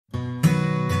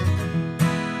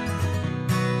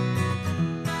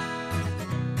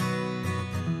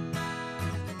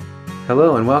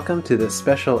Hello and welcome to this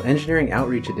special Engineering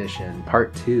Outreach Edition,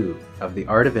 Part 2 of the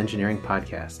Art of Engineering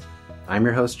podcast. I'm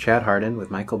your host, Chad Harden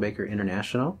with Michael Baker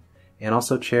International, and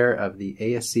also chair of the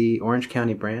ASC Orange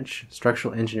County Branch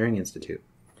Structural Engineering Institute.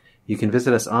 You can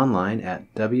visit us online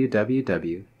at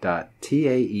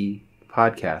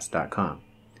www.taepodcast.com.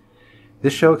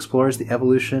 This show explores the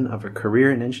evolution of a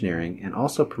career in engineering and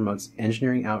also promotes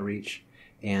engineering outreach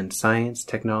and science,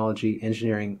 technology,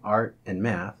 engineering, art, and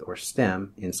math, or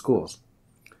STEM, in schools.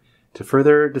 To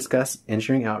further discuss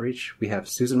engineering outreach, we have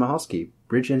Susan Michaski,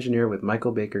 Bridge Engineer with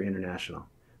Michael Baker International.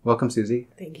 Welcome, Susie.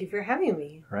 Thank you for having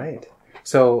me. Right.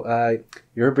 So,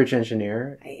 you're a bridge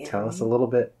engineer. I am. Tell us a little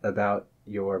bit about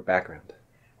your background.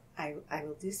 I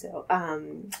will do so.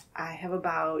 I have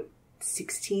about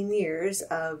 16 years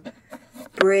of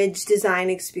bridge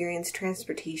design experience,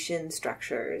 transportation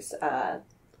structures,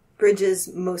 bridges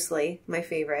mostly, my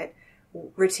favorite,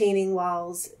 retaining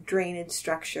walls, drainage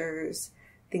structures,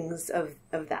 things of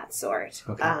that sort.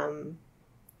 Okay.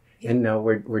 And now,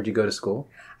 where'd you go to school?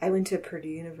 I went to Purdue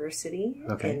University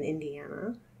in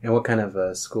Indiana. And what kind of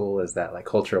a school is that, like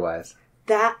culture-wise?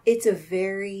 It's a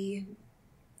very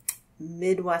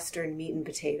Midwestern meat and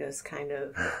potatoes kind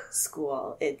of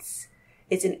school. It's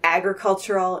an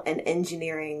agricultural and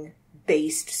engineering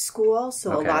based school,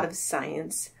 so a lot of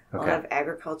science, a lot of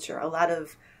agriculture, a lot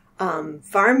of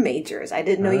farm majors. I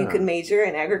didn't know you could major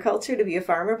in agriculture to be a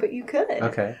farmer, but you could.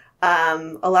 Okay.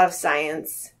 A lot of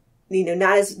science.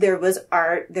 Not as there was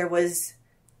art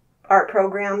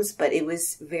programs, but it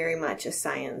was very much a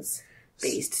science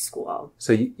based school.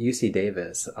 So UC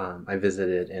Davis, I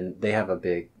visited, and they have a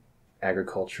big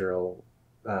agricultural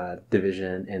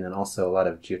division, and then also a lot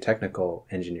of geotechnical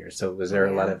engineers. So was there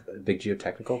a lot of big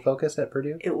geotechnical focus at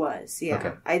Purdue? It was, yeah.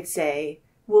 Okay. I'd say,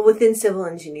 well, within civil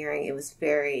engineering, it was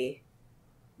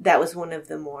that was one of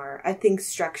the more, I think,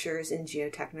 structures in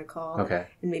geotechnical. Okay.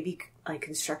 And maybe like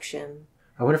construction.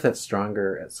 I wonder if that's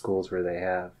stronger at schools where they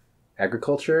have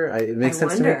agriculture. It makes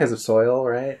sense to me because of soil,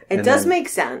 right? It does make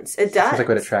sense. It does. Seems like it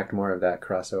would attract more of that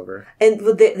crossover. And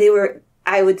they were,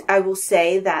 I will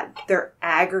say that their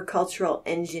agricultural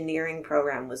engineering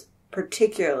program was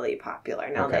particularly popular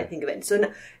now that I think of it. So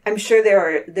I'm sure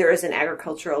there is an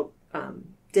agricultural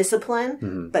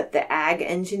discipline, but the ag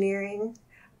engineering,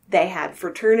 they had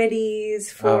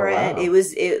fraternities for it. It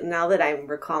was now that I'm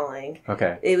recalling.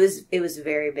 Okay. It was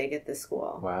very big at the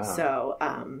school. Wow. So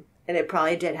and it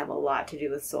probably did have a lot to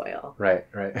do with soil. Right.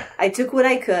 I took what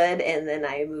I could, and then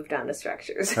I moved on to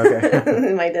structures. Okay.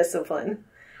 in my discipline.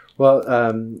 Well,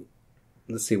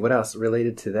 let's see what else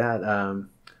related to that.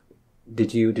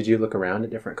 Did you look around at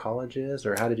different colleges,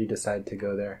 or how did you decide to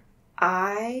go there?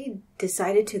 I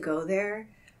decided to go there,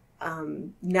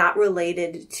 not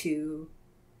related to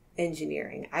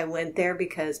engineering. I went there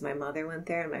because my mother went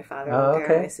there, and my father went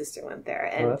there, and my sister went there.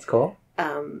 And that's cool.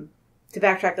 To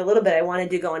backtrack a little bit, I wanted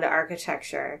to go into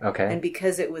architecture. Okay. And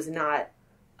because it was not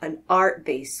an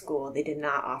art-based school, they did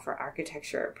not offer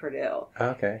architecture at Purdue.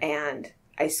 Okay. And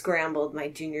I scrambled my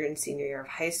junior and senior year of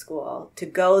high school to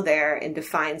go there and to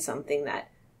find something that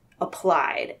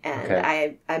applied.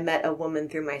 And I met a woman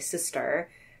through my sister.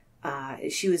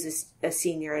 She was a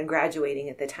senior and graduating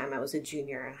at the time. I was a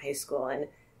junior in high school, and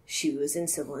she was in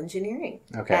civil engineering.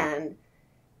 Okay. And,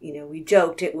 we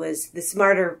joked it was the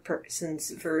smarter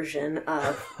person's version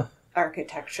of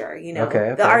architecture.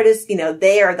 The artists,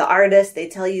 they are the artists. They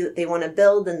tell you they want to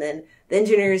build, and then the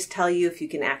engineers tell you if you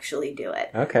can actually do it.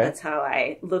 Okay. That's how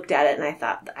I looked at it, and I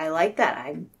thought, I like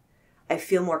that. I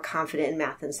feel more confident in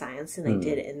math and science than I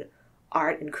did in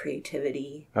art and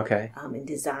creativity. Okay. And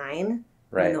design.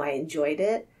 Right. Even though I enjoyed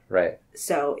it. Right.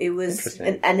 So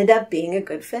it ended up being a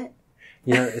good fit.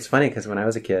 It's funny because when I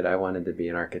was a kid, I wanted to be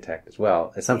an architect as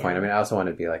well. At some point, I also wanted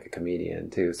to be like a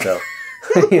comedian too. So,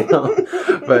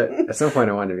 but at some point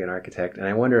I wanted to be an architect. And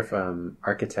I wonder if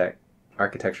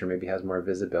architecture maybe has more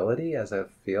visibility as a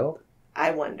field. I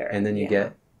wonder. And then you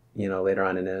get, later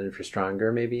on, and then if you're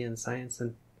stronger maybe in science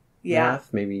and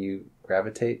math, maybe you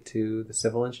gravitate to the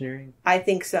civil engineering. I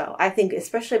think so. I think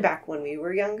especially back when we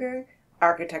were younger,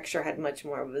 architecture had much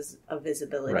more of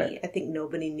visibility. Right. I think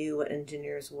nobody knew what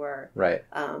engineers were. Right.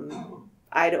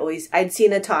 I'd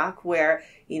seen a talk where,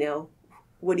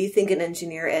 what do you think an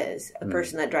engineer is? A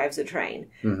person that drives a train.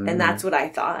 Mm-hmm. And that's what I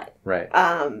thought. Right.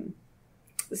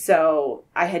 So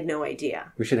I had no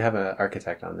idea. We should have an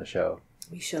architect on the show.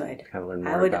 We should. Kind of learn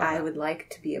more about I would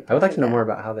like to be a part I would like to know more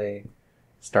about how they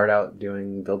start out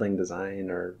doing building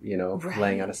design or,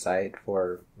 laying out a site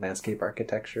for landscape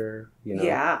architecture,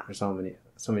 There's so many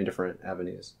different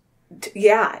avenues.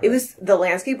 Yeah. Right. It was the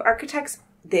landscape architects,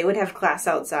 they would have class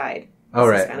outside.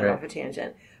 This is kind of off a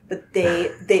tangent. but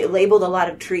they labeled a lot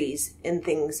of trees and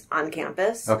things on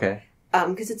campus. Okay.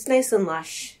 Because it's nice and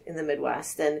lush in the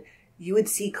Midwest, and you would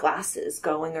see classes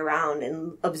going around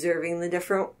and observing the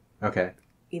different,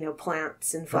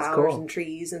 plants and flowers and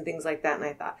trees and things like that. And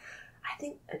I thought, I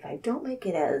think if I don't make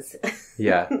it as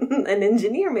an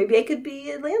engineer, maybe I could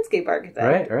be a landscape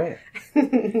architect. Right.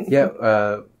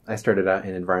 Yeah, I started out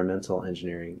in environmental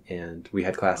engineering, and we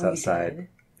had class outside.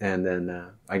 And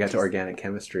then I got to organic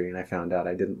chemistry, and I found out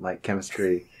I didn't like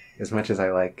chemistry as much as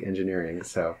I like engineering.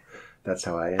 So that's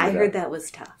how I ended up. I heard that was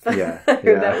tough. Yeah. I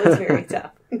heard that was very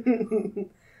tough.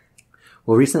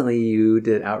 Well, recently you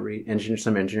did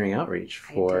some engineering outreach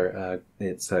for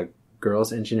it's a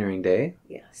Girls Engineering Day.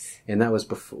 Yes. And that was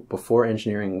before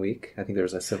Engineering Week. I think there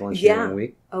was a Civil Engineering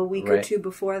Week. A week or two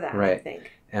before that, I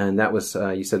think. And that was,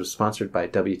 you said, was sponsored by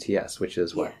WTS, which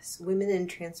is what? Yes, Women in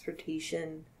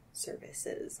Transportation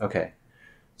Services. Okay.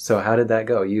 So how did that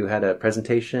go? You had a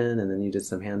presentation, and then you did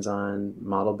some hands-on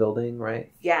model building, right?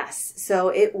 Yes. So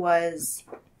it was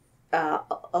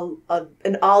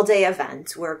an all-day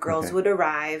event where girls would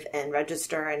arrive and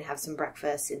register and have some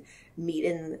breakfast and meet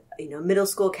in middle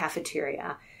school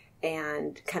cafeteria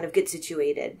and kind of get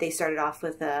situated. They started off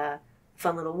with a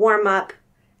fun little warm-up,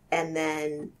 and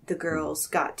then the girls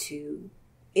got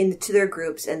into their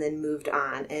groups and then moved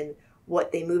on. And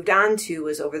what they moved on to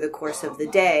was, over the course of the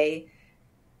day,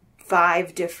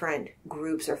 5 different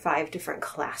groups or 5 different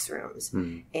classrooms.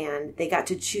 And they got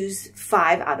to choose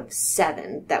 5 out of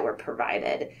 7 that were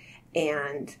provided.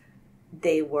 And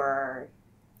they were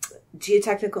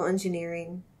geotechnical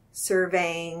engineering,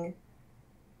 surveying,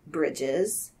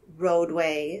 bridges,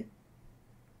 roadway,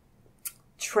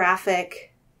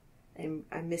 traffic. I'm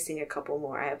missing a couple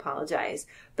more. I apologize.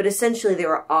 But essentially, they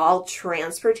were all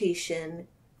transportation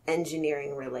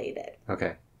engineering related.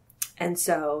 Okay. And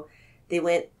so they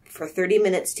went for 30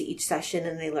 minutes to each session,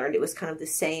 and they learned it was kind of the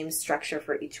same structure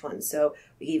for each one. So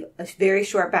we gave a very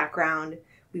short background.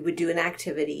 We would do an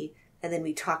activity, and then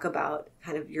we talk about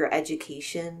kind of your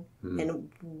education and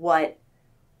what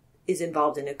is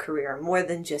involved in a career, more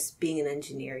than just being an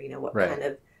engineer. What kind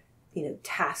of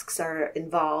tasks are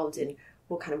involved and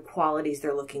what kind of qualities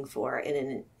they're looking for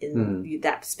in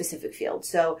that specific field.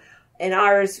 So in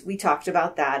ours, we talked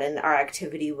about that, and our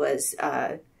activity was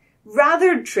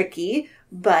rather tricky,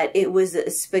 but it was a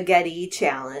spaghetti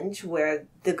challenge where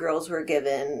the girls were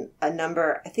given a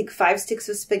number, I think 5 sticks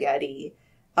of spaghetti,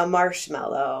 a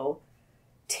marshmallow,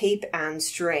 tape and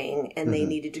string, and they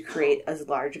needed to create as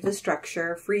large of a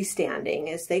structure, freestanding,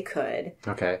 as they could.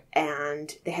 Okay.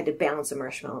 And they had to balance a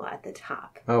marshmallow at the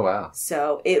top. Oh, wow.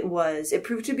 So it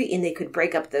proved to be, and they could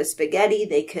break up the spaghetti,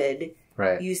 they could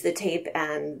use the tape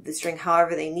and the string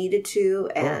however they needed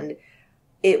to, and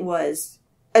it was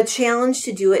a challenge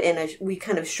to do it, and we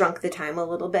kind of shrunk the time a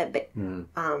little bit, but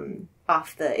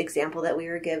off the example that we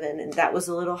were given, and that was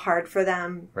a little hard for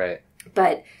them. Right.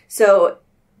 But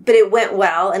it went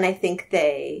well, and I think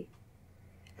I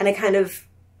kind of,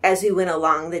 as we went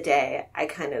along the day, I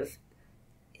kind of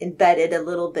embedded a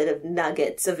little bit of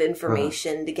nuggets of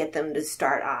information to get them to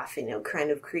start off, kind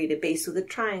of create a base with a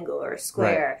triangle or a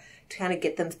square, to kind of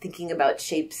get them thinking about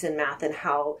shapes and math and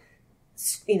how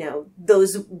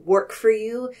those work for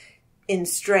you in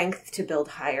strength to build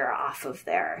higher off of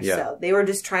there. Yeah. So they were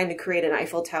just trying to create an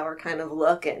Eiffel Tower kind of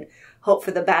look and hope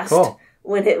for the best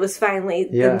when it was finally,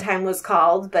 the time was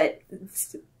called. But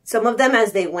some of them,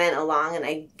 as they went along and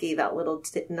I gave out little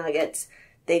nuggets,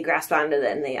 they grasped onto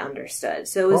it and they understood.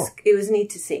 So it was neat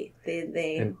to see. Did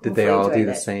they all do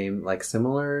the same,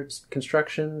 similar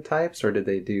construction types, or did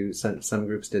they do, some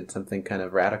groups did something kind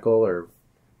of radical or...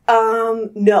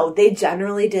 No, they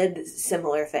generally did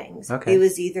similar things. Okay. It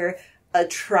was either a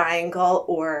triangle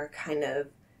or kind of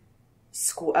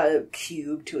a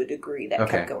cube to a degree that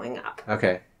kept going up.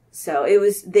 Okay. So it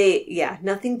was,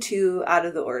 nothing too out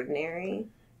of the ordinary.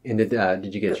 And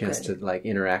did you get a chance to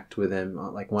interact with them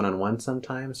one-on-one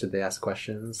sometimes? Did they ask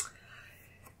questions?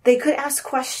 They could ask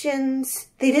questions.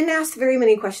 They didn't ask very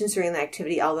many questions during the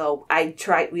activity, although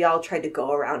we all tried to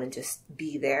go around and just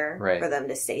be there for them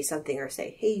to say something or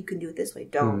say, hey, you can do it this way.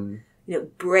 Don't,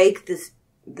 break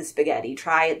the spaghetti.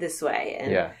 Try it this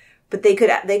way. But they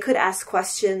could ask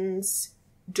questions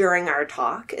during our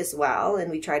talk as well.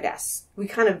 And we kind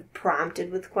of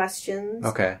prompted with questions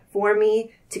for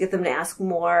me to get them to ask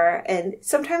more. And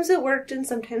sometimes it worked and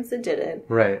sometimes it didn't.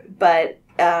 Right. But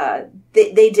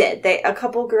they did. A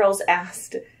couple girls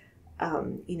asked,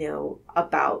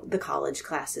 about the college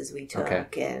classes we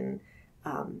took and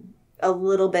a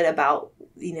little bit about,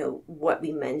 what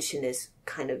we mentioned is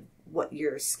kind of what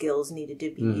your skills needed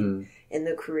to be in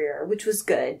the career, which was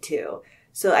good too.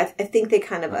 So I think they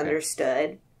kind of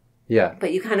understood. Yeah.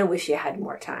 But you kind of wish you had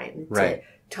more time to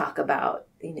talk about,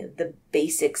 the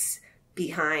basics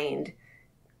behind,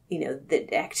 the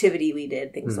activity we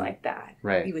did, things like that.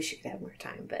 Right. You wish you could have more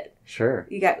time, but sure.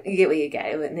 You get what you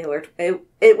get.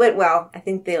 It went well. I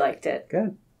think they liked it.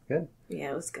 Good.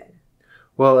 Yeah, it was good.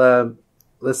 Well,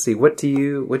 let's see. What do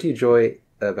you enjoy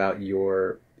about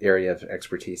your area of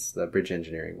expertise, the bridge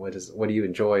engineering? What do you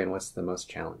enjoy, and what's the most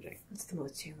challenging? What's the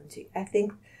most challenging? I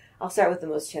think I'll start with the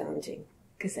most challenging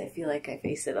because I feel like I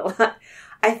face it a lot.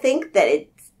 I think that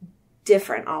it's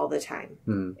different all the time.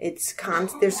 It's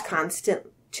there's constant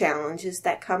challenges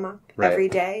that come up every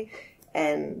day,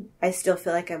 and I still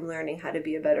feel like I'm learning how to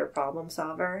be a better problem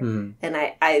solver. And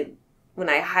I when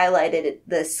I highlighted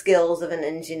the skills of an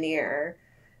engineer,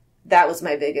 that was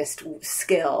my biggest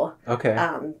skill. Okay.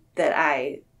 That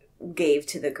I gave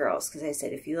to the girls, because I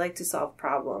said, if you like to solve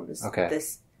problems,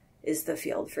 this is the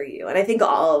field for you. And I think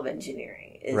all of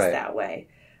engineering is that way.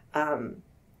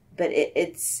 But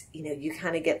it's, you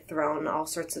kind of get thrown all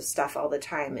sorts of stuff all the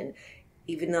time. And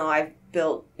even though I've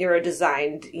built or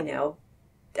designed,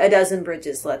 a dozen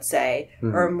bridges, let's say,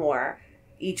 or more,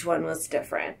 each one was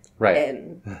different. Right.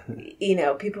 And,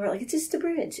 people are like, it's just a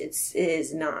bridge. It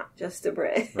is not just a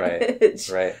bridge.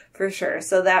 Right. For sure.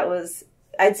 So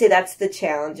I'd say that's the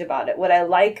challenge about it. What I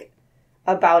like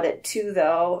about it too,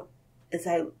 though, is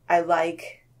I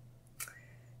like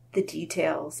the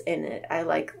details in it. I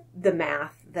like the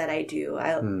math that I do.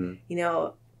 I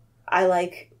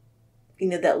like,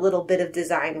 that little bit of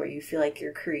design where you feel like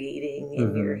you're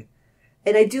creating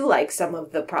and I do like some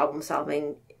of the problem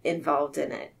solving involved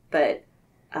in it, but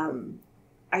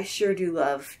I sure do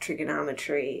love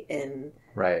trigonometry and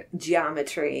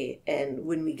geometry, and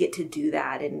when we get to do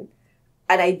that, and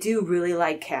I do really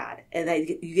like CAD, and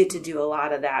you get to do a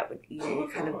lot of that. You're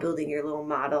kind of building your little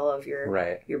model of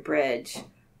your bridge.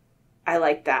 I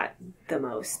like that the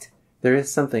most. There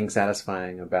is something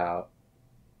satisfying about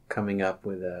coming up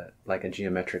with a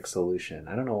geometric solution.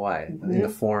 I don't know why, in the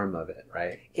form of it,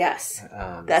 right? Yes.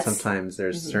 Sometimes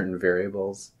there's certain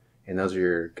variables, and those are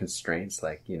your constraints,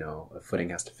 like, a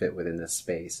footing has to fit within this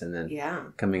space, and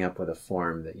then coming up with a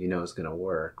form that is going to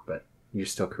work, but you're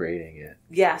still creating it.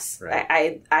 Yes.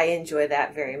 Right. I enjoy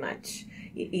that very much.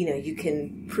 You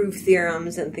can prove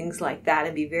theorems and things like that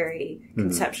and be very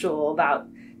conceptual about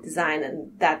design,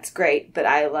 and that's great, but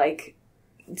I like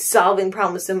solving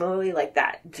problems similarly like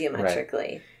that,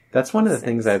 geometrically. Right. That's one of the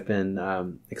things I've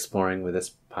been exploring with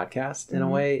this podcast, in a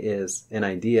way, is an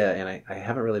idea, and I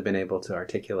haven't really been able to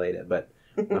articulate it, but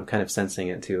I'm kind of sensing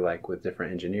it too, like with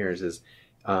different engineers, is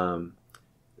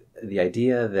the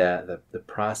idea that the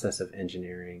process of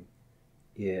engineering,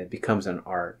 it becomes an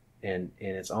art, and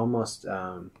it's almost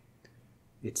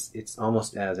it's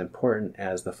almost as important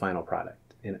as the final product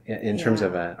in terms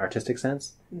of an artistic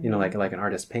sense. Like an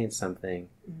artist paints something,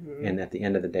 and at the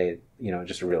end of the day,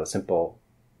 just a real simple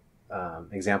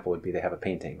example would be they have a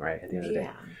painting, right, at the end of the day.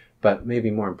 But maybe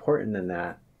more important than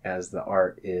that, as the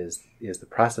art is the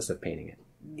process of painting it.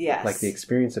 Yes. Like the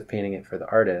experience of painting it for the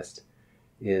artist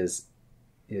is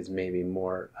maybe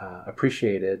more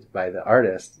appreciated by the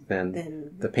artist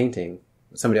than the painting.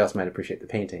 Somebody else might appreciate the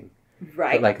painting.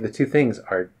 Right. But like the two things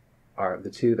are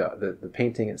the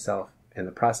painting itself and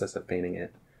the process of painting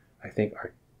it, I think,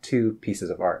 are two pieces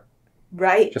of art.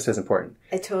 Right. Just as important.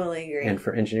 I totally agree. And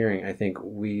for engineering, I think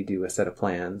we do a set of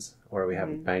plans, or we have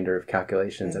a binder of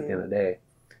calculations at the end of the day.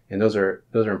 And those are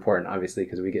important, obviously,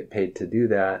 because we get paid to do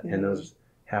that, and those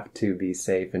have to be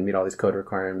safe and meet all these code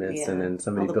requirements, and then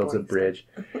somebody builds a bridge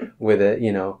with it,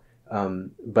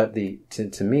 But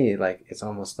to me, like, it's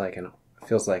almost like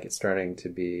feels like it's starting to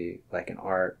be like an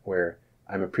art where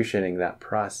I'm appreciating that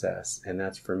process, and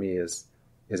that's, for me, is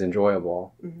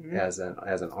enjoyable as an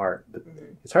art. But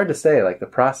it's hard to say, like, the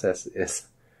process is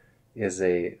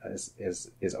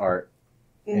art,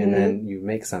 and then you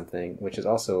make something which is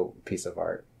also a piece of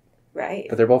art. Right.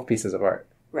 But they're both pieces of art.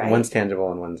 Right. One's tangible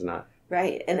and one's not.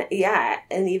 Right. And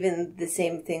and even the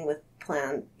same thing with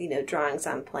drawings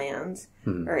on plans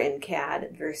or in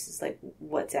CAD versus like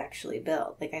what's actually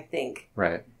built. Like, I think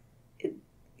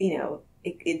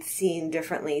it's seen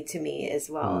differently to me as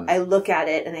well. I look at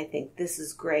it and I think this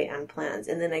is great on plans,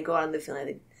 and then I go out in the field and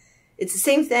I think it's the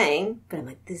same thing, but I'm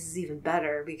like, this is even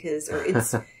better or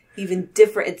it's even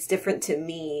different. It's different to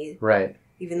me, right?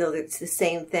 Even though it's the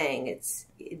same thing, it's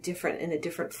different in a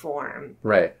different form,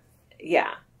 right?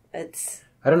 Yeah, I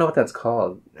don't know what that's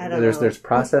called. I don't know. There's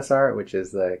process art, which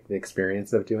is like the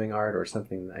experience of doing art, or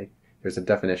something. There's a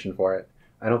definition for it.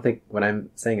 I don't think what I'm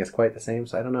saying is quite the same,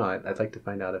 so I don't know. I'd like to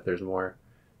find out if there's more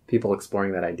people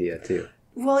exploring that idea too.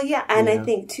 Well, yeah, and I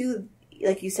think too,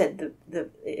 like you said,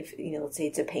 if let's say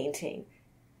it's a painting,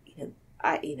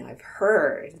 I've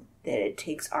heard that it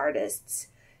takes artists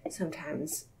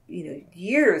sometimes,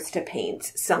 years to paint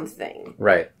something.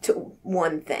 Right. To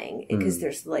one thing, because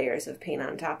there's layers of paint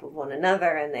on top of one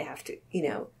another, and they have to,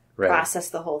 process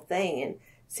the whole thing. And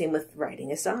same with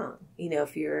writing a song,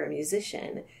 if you're a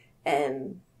musician.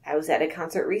 And I was at a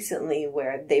concert recently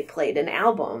where they played an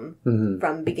album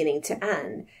from beginning to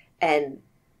end. And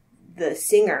the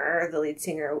lead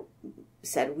singer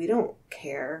said, we don't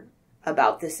care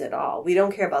about this at all. We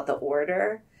don't care about the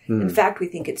order. In fact, we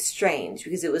think it's strange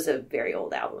because it was a very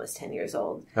old album. It was 10 years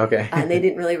old. Okay. And they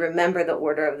didn't really remember the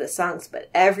order of the songs, but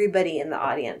everybody in the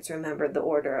audience remembered the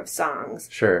order of songs.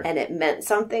 Sure. And it meant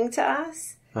something to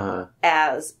us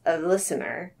as a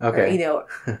listener. Okay. Or,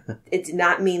 it did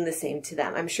not mean the same to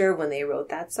them. I'm sure when they wrote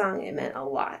that song, it meant a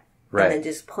lot. Right. And then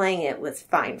just playing it was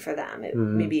fine for them.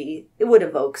 Maybe it would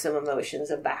evoke some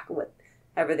emotions of back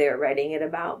whatever they were writing it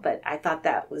about. But I thought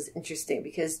that was interesting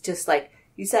because just like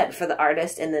you said, for the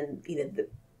artist and then,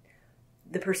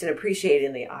 the person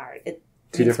appreciating the art.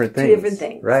 Two different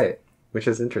things. Right. Which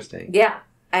is interesting. Yeah.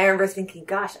 I remember thinking,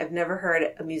 gosh, I've never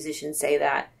heard a musician say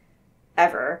that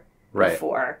ever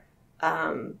before.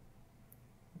 But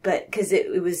because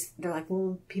they're like,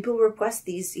 well, people request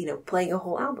these, playing a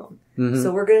whole album.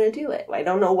 So we're going to do it. I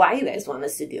don't know why you guys want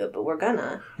us to do it, but we're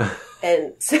gonna.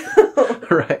 And so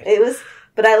right.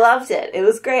 But I loved it. It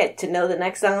was great to know the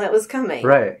next song that was coming.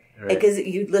 Right. Because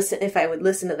if I would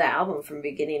listen to the album from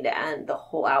beginning to end, the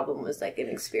whole album was like an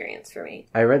experience for me.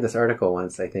 I read this article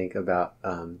once, I think, about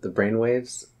the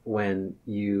brainwaves when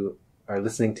you are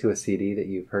listening to a CD that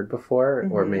you've heard before,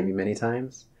 or maybe many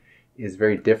times, is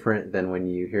very different than when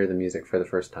you hear the music for the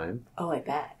first time. Oh, I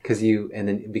bet. Because you're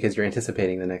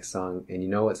anticipating the next song and you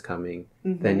know what's coming,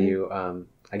 then you,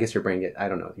 I guess your brain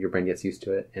gets used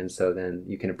to it, and so then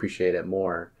you can appreciate it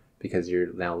more because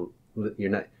you're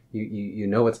not. You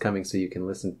know what's coming, so you can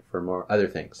listen for more other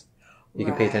things. You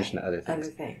can pay attention to other things.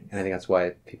 And I think that's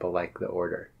why people like the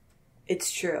order.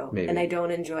 It's true. Maybe. And I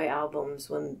don't enjoy albums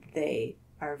when they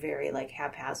are very like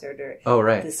haphazard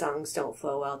or the songs don't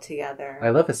flow well together.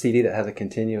 I love a CD that has a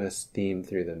continuous theme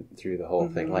through the whole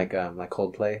thing, like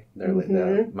Coldplay. They're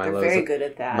very good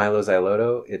at that. Milo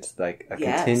Xyloto, it's like a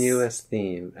continuous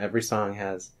theme. Every song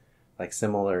has like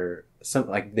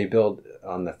like they build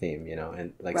on the theme,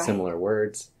 and like similar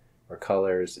words or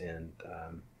colors and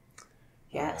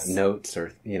notes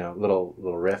or little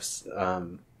riffs,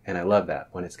 and I love that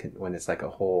when it's like the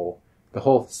whole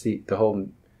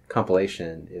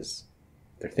compilation is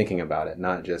they're thinking about it,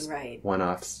 not just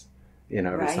one-offs,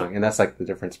 every song. And that's like the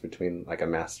difference between like a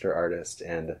master artist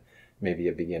and maybe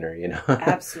a beginner,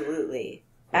 Absolutely.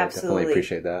 I definitely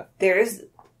appreciate that. This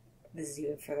is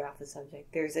even further off the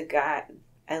subject. There's a guy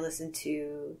I listen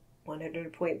to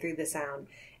 100.3 The Sound,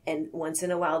 and once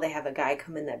in a while they have a guy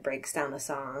come in that breaks down a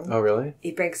song. Oh, really?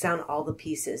 He breaks down all the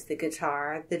pieces, the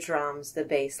guitar, the drums, the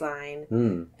bass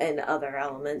line, and other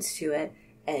elements to it.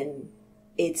 And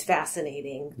it's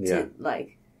fascinating to,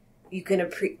 you can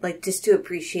just to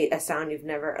appreciate a sound you've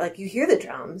never, you hear the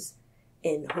drums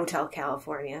in Hotel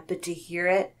California, but to hear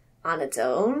it on its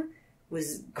own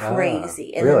was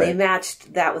crazy. And really? Then they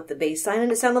matched that with the bass line,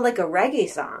 and it sounded like a reggae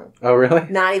song. Oh, really?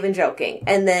 Not even joking.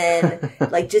 And then,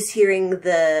 just hearing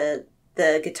the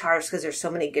guitars, because there's so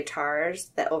many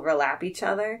guitars that overlap each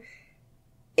other,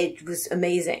 it was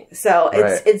amazing. So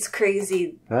it's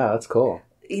crazy. Oh, that's cool.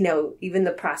 Even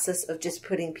the process of just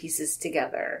putting pieces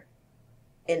together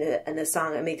in a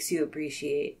song, it makes you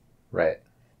appreciate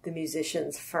the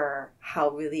musicians for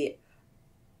how really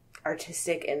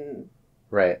artistic and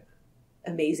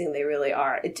amazing they really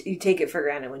are. You take it for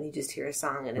granted when you just hear a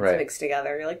song and it's mixed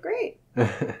together. You're like, great.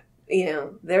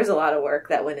 There's a lot of work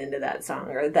that went into that song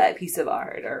or that piece of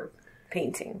art or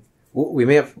painting. We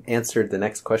may have answered the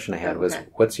next question I had was,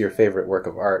 what's your favorite work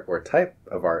of art or type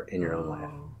of art in your own life?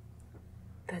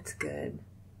 That's good.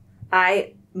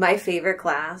 My favorite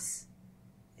class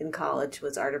in college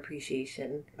was art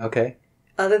appreciation. Okay.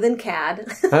 Other than CAD.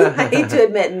 I hate to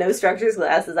admit, no structures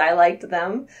classes. I liked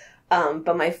them.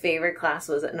 But my favorite class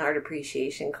was an art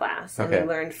appreciation class. And we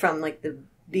learned from the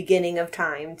beginning of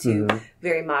time to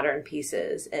very modern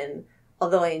pieces. And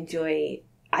although I enjoy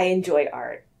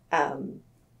art,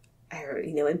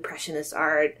 Impressionist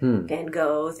art, Van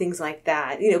Gogh, things like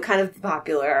that, kind of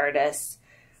popular artists.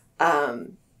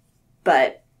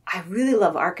 But I really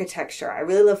love architecture. I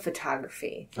really love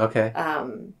photography. Okay.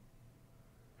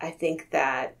 I think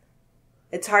that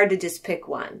it's hard to just pick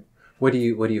one. What do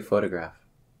you photograph?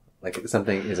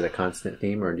 Is it a constant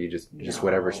theme, or do you just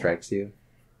whatever strikes you?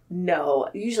 No,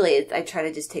 usually I try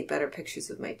to just take better pictures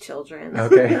of my children.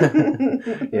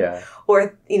 Okay. Yeah.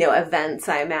 Or, events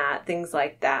I'm at, things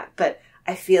like that. But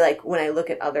I feel like when I look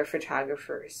at other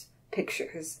photographers'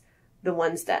 pictures, the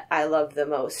ones that I love the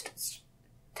most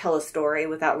tell a story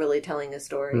without really telling a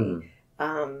story.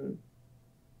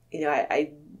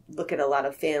 I look at a lot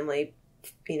of family,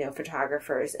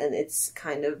 photographers, and it's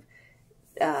kind of,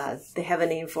 they have a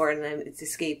name for it and it's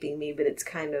escaping me, but it's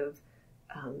kind of,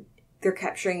 they're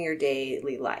capturing your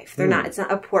daily life. It's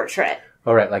not a portrait.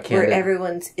 Oh, right, like candid.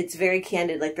 Where it's very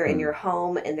candid, like they're in your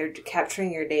home and they're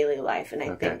capturing your daily life. And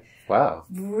I think, wow,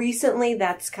 recently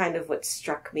that's kind of what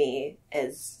struck me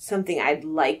as something I'd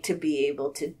like to be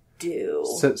able to do.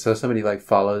 So somebody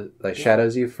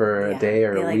shadows you for a day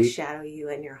or a week? They shadow you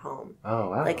in your home.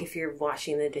 Oh, wow. Like if you're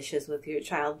washing the dishes with your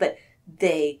child, but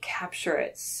they capture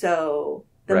it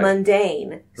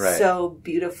mundane so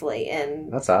beautifully.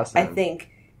 And that's awesome. I think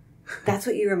that's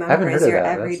what you remember as your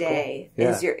everyday, cool.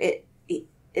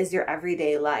 is your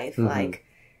everyday life. Like,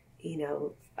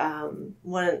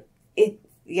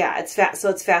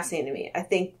 it's fascinating to me. I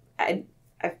think I've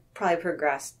probably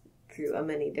progressed through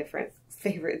many different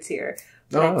favorites here,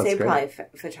 but I'd say probably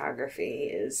photography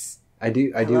is. I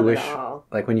do wish,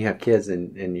 like when you have kids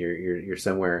and you're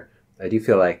somewhere, I do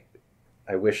feel like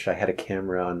I wish I had a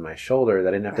camera on my shoulder that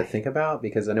I didn't have to think about,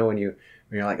 because I know when you're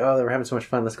like, oh, we're having so much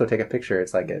fun, let's go take a picture.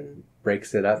 It's like it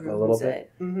breaks it up a little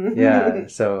bit. Mm-hmm. Yeah,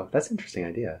 so that's an interesting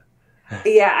idea.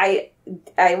 Yeah,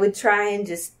 I would try and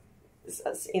just,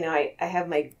 I have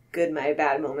my good, my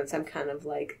bad moments. I'm kind of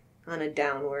like on a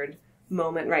downward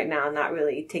moment right now, not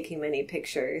really taking many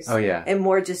pictures. Oh, yeah. And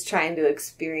more just trying to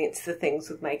experience the things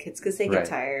with my kids, because they get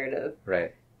tired of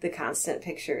the constant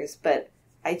pictures. But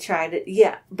I try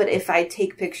to, but if I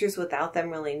take pictures without them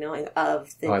really knowing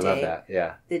of the day, I love that.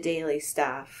 Yeah. The daily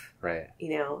stuff. Right.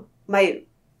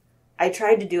 I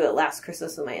tried to do it last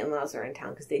Christmas when my in-laws were in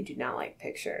town, because they do not like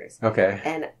pictures. Okay.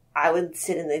 And I would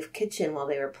sit in the kitchen while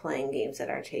they were playing games at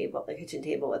our table, the kitchen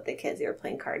table with the kids. They were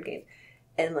playing card games.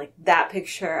 And like that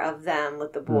picture of them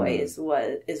with the boys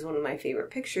is one of my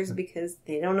favorite pictures, because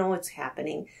they don't know what's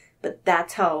happening, but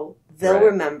that's how they'll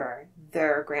remember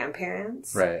their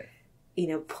grandparents. Right.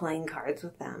 Playing cards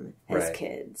with them as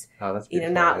kids. Oh, that's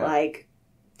beautiful. Not like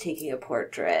taking a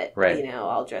portrait,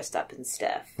 all dressed up and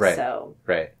stiff. Right. So,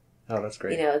 right. Oh, that's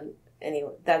great.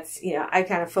 Anyway, that's, I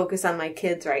kind of focus on my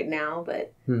kids right now,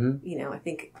 but, I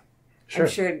think I'm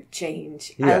sure it'd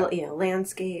change. Yeah.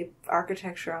 Landscape,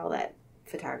 architecture, all that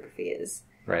photography is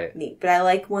neat. But I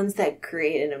like ones that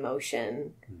create an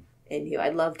emotion in you.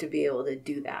 I'd love to be able to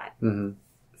do that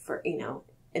for,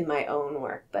 in my own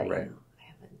work, but, I have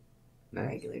a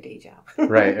regular day job.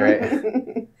 Right.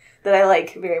 That I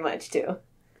like very much too.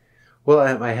 Well,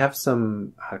 I have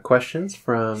some questions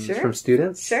from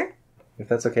students. Sure. If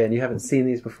that's okay. And you haven't seen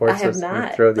these before, I have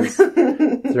not. Throw these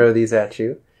at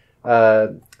you.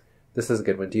 This is a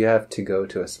good one. Do you have to go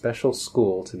to a special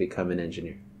school to become an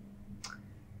engineer?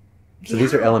 So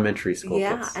these are elementary school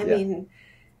kids. I mean,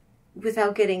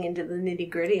 without getting into the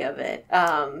nitty-gritty of it,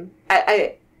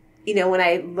 when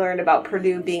I learned about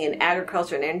Purdue being an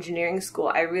agriculture and engineering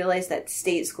school, I realized that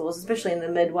state schools, especially in the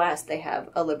Midwest, they have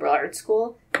a liberal arts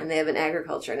school and they have an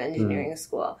agriculture and engineering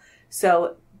school.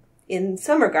 So in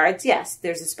some regards, yes,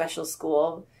 there's a special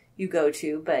school you go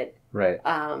to, but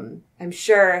I'm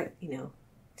sure, to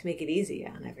make it easy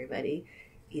on everybody,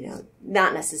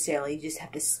 not necessarily. You just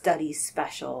have to study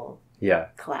special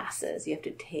classes. You have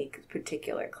to take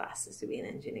particular classes to be an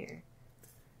engineer.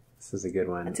 This is a good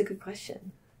one. That's a good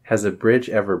question. Has a bridge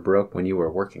ever broke when you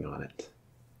were working on it?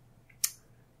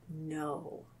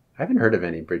 No. I haven't heard of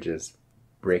any bridges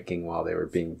breaking while they were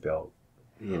being built.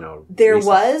 There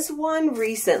was one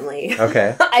recently.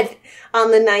 Okay.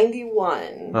 On the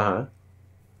 91. Uh-huh.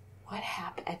 What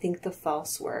happened? I think the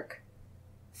false work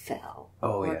fell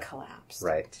or collapsed.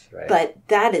 Right. But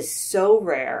that is so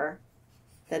rare.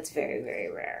 That's very,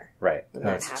 very rare. Right.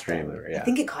 That's extremely rare. Yeah. I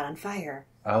think it caught on fire.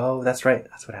 Oh, that's right.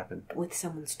 That's what happened. With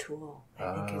someone's tool,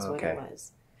 I think is what it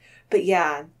was. But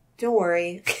yeah, don't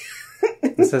worry.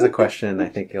 This is a question I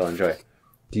think you'll enjoy.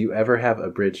 Do you ever have a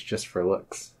bridge just for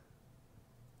looks?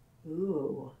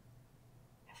 Ooh.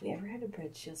 Have we ever had a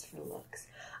bridge just for looks?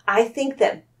 I think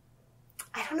that,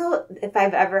 I don't know if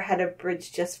I've ever had a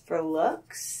bridge just for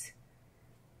looks.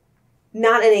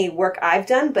 Not any work I've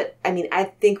done, but I mean, I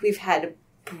think we've had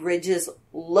bridges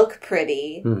look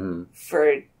pretty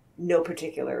for no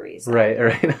particular reason. Right.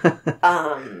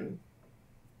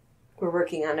 We're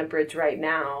working on a bridge right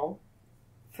now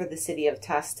for the city of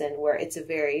Tustin, where it's a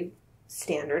very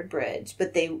standard bridge,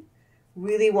 but they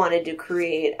really wanted to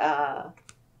create a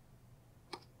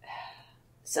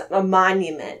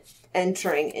monument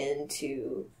entering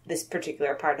into this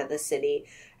particular part of the city.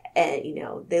 And,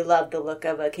 they loved the look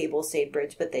of a cable-stayed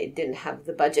bridge, but they didn't have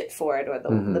the budget for it or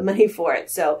the money for it.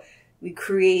 So we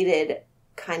created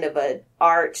kind of an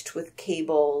arched with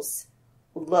cables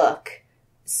look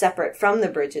separate from the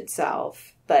bridge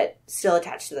itself, but still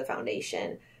attached to the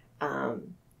foundation.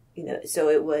 So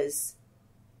it was,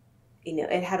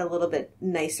 it had a little bit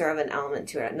nicer of an element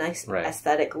to it, a nice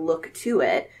aesthetic look to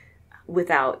it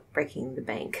without breaking the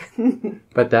bank.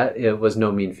 But it was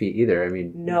no mean feat either. I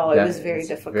mean, no, it was very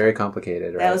difficult. Very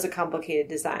complicated, right? That was a complicated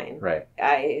design. Right.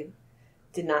 I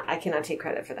cannot take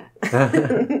credit for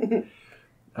that.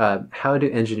 How do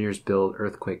engineers build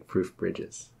earthquake-proof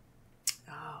bridges?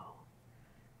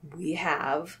 We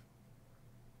have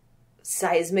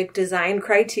seismic design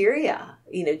criteria,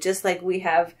 just like we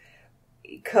have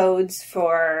codes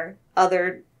for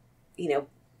other,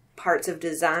 parts of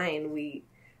design. We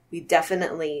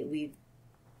definitely,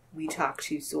 we talk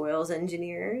to soils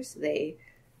engineers. They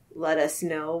let us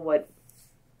know what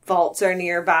faults are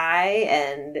nearby,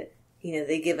 and,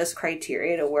 they give us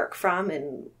criteria to work from,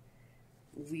 and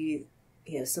we,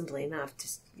 simply enough,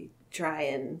 just try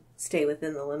and stay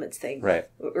within the limits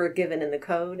we're given in the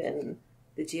code and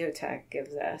the geotech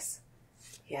gives us.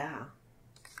 Yeah.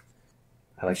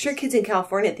 I'm sure kids in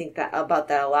California think about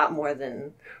that a lot more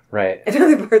than in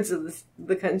other parts of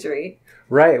the country.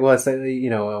 Right. Well, it's like,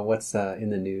 what's in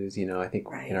the news, I think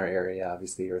in our area,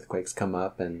 obviously earthquakes come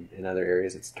up, and in other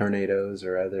areas it's tornadoes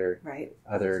or other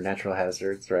natural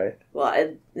hazards, right?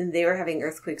 Well, and they were having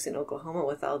earthquakes in Oklahoma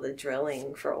with all the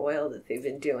drilling for oil that they've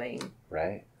been doing.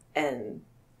 Right. And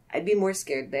I'd be more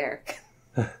scared there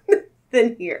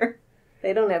than here.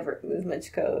 They don't have as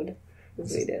much code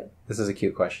as we do. This is a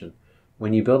cute question.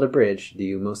 When you build a bridge, do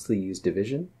you mostly use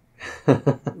division?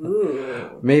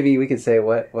 Ooh. Maybe we could say,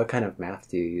 what kind of math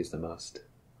do you use the most?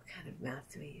 What kind of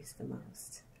math do we use the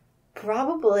most?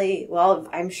 Probably, well,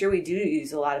 I'm sure we do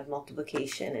use a lot of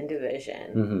multiplication and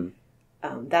division.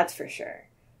 Mm-hmm. That's for sure.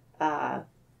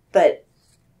 But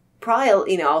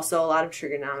probably, also a lot of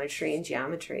trigonometry and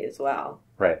geometry as well.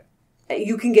 Right.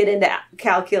 You can get into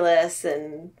calculus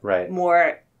and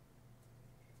more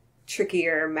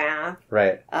trickier math.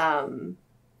 Right.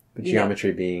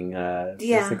 Geometry being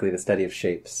basically the study of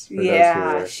shapes. For those who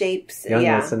are shapes. Young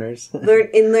listeners.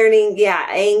 Learning,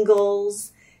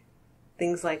 angles,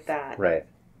 things like that. Right.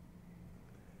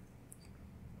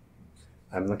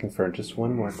 I'm looking for just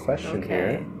one more question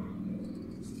here.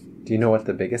 Do you know what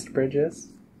the biggest bridge is?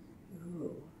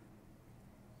 Ooh.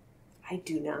 I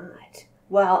do not.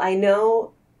 Well, I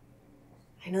know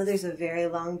there's a very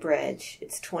long bridge.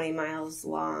 It's 20 miles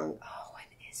long. Oh, what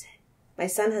is it? My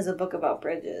son has a book about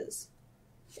bridges.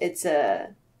 It's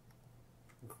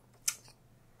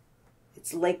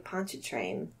Lake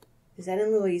Pontchartrain. Is that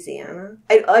in Louisiana?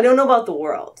 I don't know about the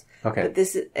world. Okay. But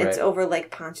it's over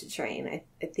Lake Pontchartrain.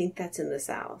 I think that's in the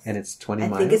south. And it's 20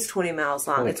 miles? I think it's 20 miles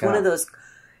long. Holy it's cow. One of those,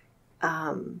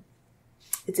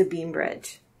 it's a beam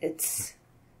bridge.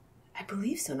 I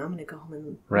believe so. Now I'm going to go home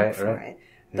and look for it.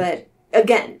 But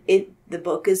again, the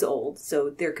book is old, so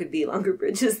there could be longer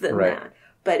bridges than that.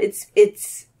 But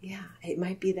it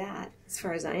might be that, as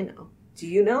far as I know. Do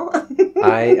you know?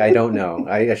 I don't know.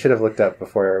 I should have looked up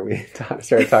before we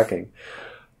started talking.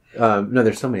 No,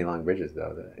 there's so many long bridges,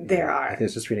 though. There are. I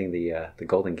was just reading the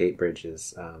Golden Gate Bridge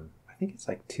is, I think it's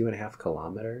like 2.5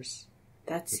 kilometers.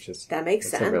 That makes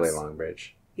sense. It's a really long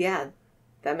bridge. Yeah,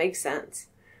 that makes sense.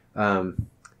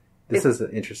 This is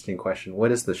an interesting question.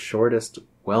 What is the shortest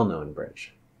well-known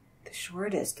bridge? The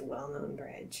shortest well-known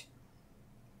bridge?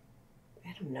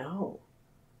 I don't know.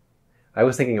 I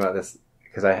was thinking about this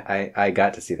because I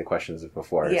got to see the questions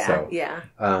before. Yeah.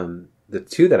 The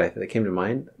two that came to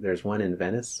mind, there's one in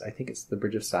Venice. I think it's the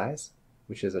Bridge of Sighs,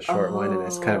 which is a short one, and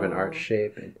it's kind of an arch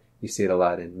shape, and you see it a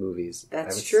lot in movies.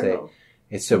 That's true. Say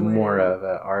it's more of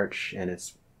an arch, and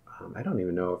it's I don't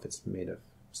even know if it's made of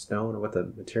stone or what the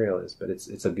material is, but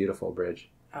it's a beautiful bridge.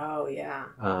 Oh yeah.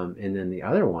 And then the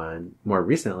other one, more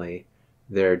recently,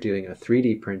 they're doing a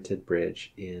 3D printed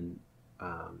bridge in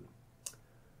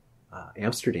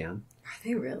Amsterdam. Are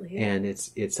they really? And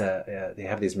they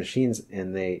have these machines,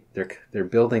 and they're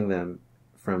building them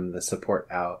from the support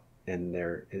out, and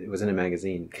it was in a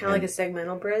magazine. Kind of like a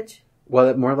segmental bridge.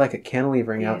 Well, more like a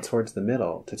cantilevering out towards the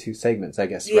middle to two segments, I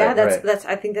guess. Yeah, that's.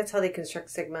 I think that's how they construct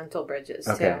segmental bridges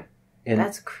too. And,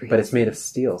 that's crazy. But it's made of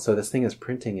steel, so this thing is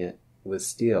printing it with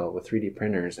steel with 3D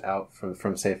printers out from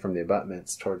the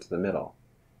abutments towards the middle.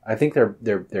 I think they're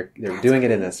doing it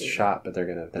in a shop, but they're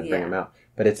going to then bring them out.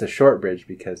 But it's a short bridge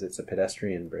because it's a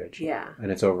pedestrian bridge. Yeah.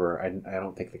 And it's over, I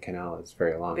don't think the canal is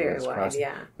very long. Very wide,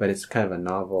 yeah. But it's kind of a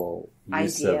novel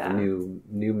use idea of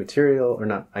new material, or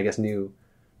not, I guess new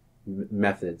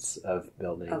methods of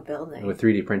building. With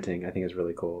 3D printing, I think is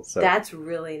really cool. So that's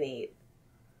really neat.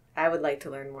 I would like to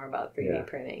learn more about 3D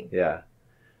printing. Yeah.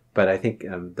 But I think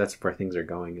that's where things are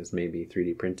going, is maybe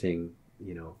 3D printing,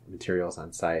 materials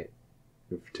on site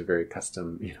to very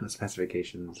custom,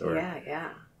 specifications or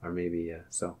or maybe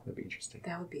so that'd be interesting.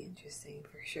 That would be interesting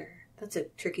for sure. That's a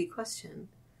tricky question.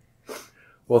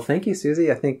 Well, thank you,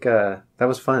 Susie. I think that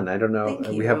was fun. I don't know.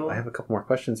 I have a couple more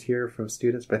questions here from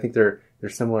students, but I think they're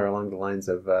similar along the lines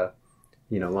of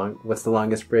what's the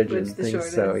longest bridge and things.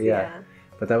 Shortest, so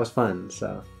but that was fun.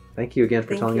 So thank you again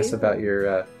for telling us about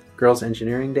your Girls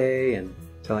Engineering Day and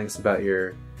telling us about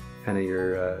your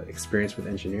experience with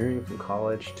engineering from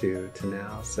college to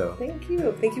now. So thank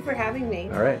you for having me.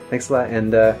 All right, thanks a lot.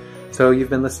 And so you've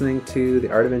been listening to the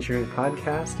Art of Engineering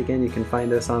podcast. Again, you can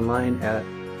find us online at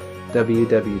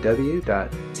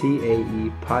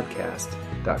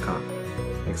www.taepodcast.com.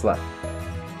 Thanks a lot.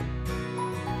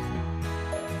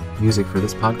 Music for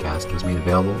this podcast was made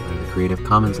available under the Creative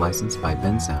Commons license by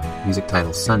Bensound. Music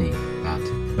title Sunny at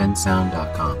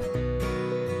bensound.com.